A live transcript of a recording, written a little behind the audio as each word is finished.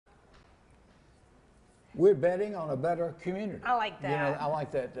We're betting on a better community. I like that. You know, I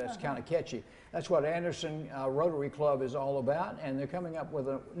like that. That's kind of catchy. That's what Anderson Rotary Club is all about, and they're coming up with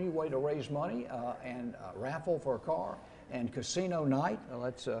a new way to raise money and raffle for a car and casino night.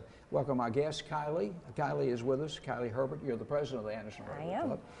 Let's welcome our guest, Kylie. Kylie is with us. Kylie Herbert, you're the president of the Anderson Rotary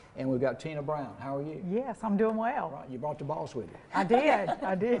Club. And we've got Tina Brown. How are you? Yes, I'm doing well. Right, you brought the boss with you. I did.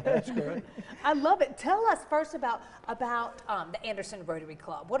 I did. That's good. I love it. Tell us first about the Anderson Rotary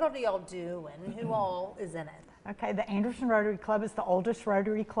Club. What all do y'all do, and who all is in it? Okay, the Anderson Rotary Club is the oldest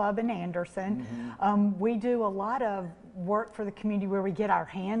Rotary Club in Anderson. We do a lot of work for the community where we get our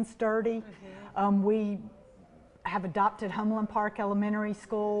hands dirty. We have adopted Humlin Park Elementary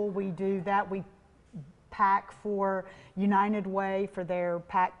School. We do that. We pack for United Way for their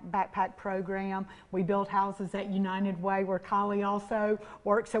backpack program. We build houses at United Way where Kylie also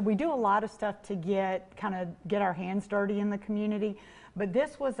works. So we do a lot of stuff to get our hands dirty in the community. But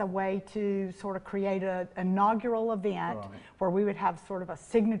this was a way to sort of create an inaugural event where we would have sort of a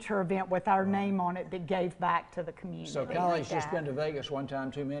signature event with our name on it that gave back to the community. So Kylie's just been to Vegas one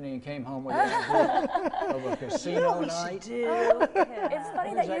time too many and came home with of a casino night. It's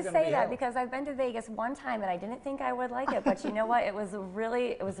funny that you say that because I've been to Vegas one time and I didn't think I would like it, but you know what? It was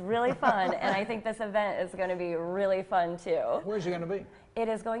really fun, and I think this event is going to be really fun too. Where's it going to be? It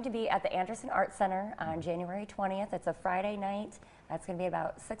is going to be at the Anderson Arts Center on January 20th. It's a Friday night. That's going to be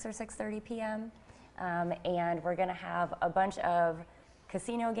about 6 or 6:30 p.m. And we're going to have a bunch of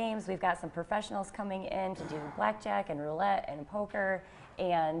casino games. We've got some professionals coming in to do blackjack and roulette and poker,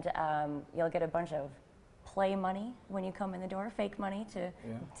 and you'll get a bunch of play money when you come in the door, fake money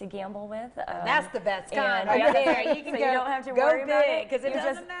to gamble with. That's the best kind right there. You can so you don't have to worry about it because it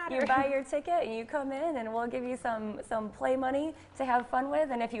doesn't matter. You buy your ticket and you come in, and we'll give you some play money to have fun with.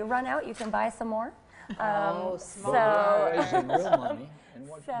 And if you run out, you can buy some more. Smart. So raising real money. And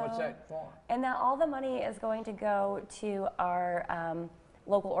what's that for? And that all the money is going to go to our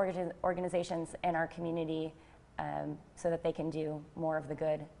local organizations in our community so that they can do more of the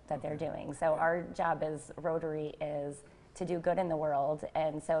good that they're doing. So our job as Rotary is to do good in the world,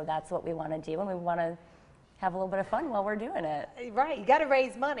 and so that's what we want to do, and we want to have a little bit of fun while we're doing it. Right, you got to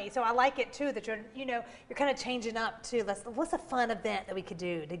raise money. So I like it too that you're kind of changing up to what's a fun event that we could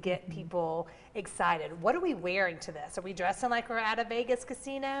do to get people excited. What are we wearing to this? Are we dressing like we're at a Vegas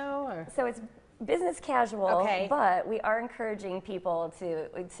casino? Or? So it's business casual, but we are encouraging people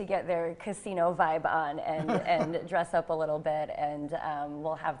to get their casino vibe on and dress up a little bit, and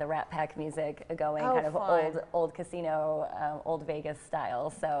we'll have the Rat Pack music going, kind of old casino, old Vegas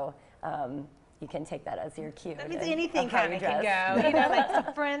style. So. You can take that as your cue. That means anything kind of can go. You know, like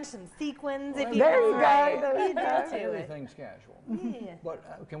some French and sequins. Well, if you there you go. There you go. Everything's casual. Yeah.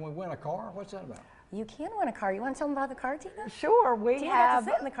 But can we win a car? What's that about? You can win a car. You want to tell them about the car, Tina? Sure. Tina got to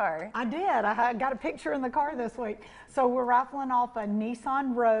sit in the car. I did. I got a picture in the car this week. So we're raffling off a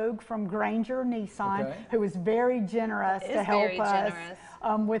Nissan Rogue from Granger Nissan, who was very generous to help us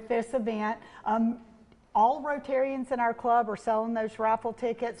with this event. All Rotarians in our club are selling those raffle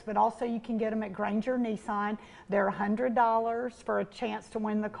tickets, but also you can get them at Granger Nissan. They're $100 for a chance to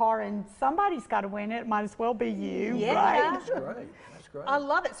win the car, and somebody's got to win it. It might as well be you, right? That's great. That's great. I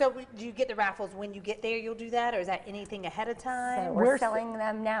love it. So do you get the raffles when you get there, you'll do that, or is that anything ahead of time? So we're selling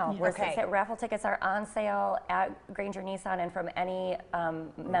them now. Raffle tickets are on sale at Granger Nissan and from any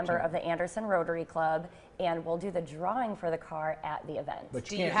member of the Anderson Rotary Club, and we'll do the drawing for the car at the event. But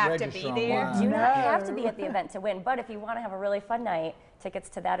do you have to be there? You do not have to be at the event to win, but if you want to have a really fun night, tickets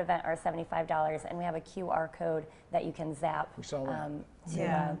to that event are $75, and we have a QR code that you can zap. We saw that.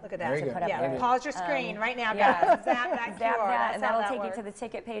 Look at that. Put up there. Pause your screen right now, guys. Zap that QR. And that'll take you to the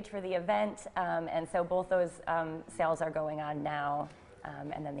ticket page for the event. And so both those sales are going on now.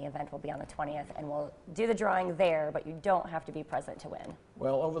 And then the event will be on the 20th, and we'll do the drawing there, but you don't have to be present to win.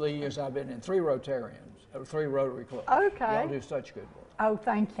 Well, over the years, I've been in 3 Rotary Clubs. Okay. Y'all do such good work. Oh,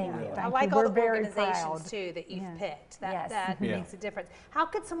 thank you. I like all the organizations too that you've picked. That makes a difference. How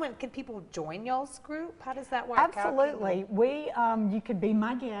could people join y'all's group? How does that work? Absolutely. You could be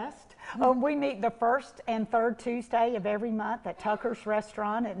my guest. We meet the first and third Tuesday of every month at Tucker's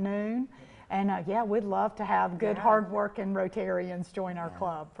Restaurant at noon. And we'd love to have good, hard-working Rotarians join our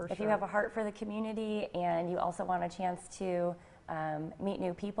club, for sure. If you have a heart for the community and you also want a chance to meet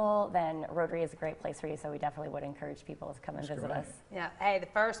new people, then Rotary is a great place for you, so we definitely would encourage people to come and visit us. Yeah, hey,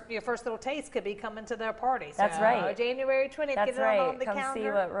 your first little taste could be coming to their party. That's right. January 20th, get it on the calendar. Come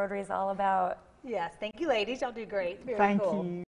see what Rotary is all about. Yes, thank you, ladies. Y'all do great. Very Thank cool. you.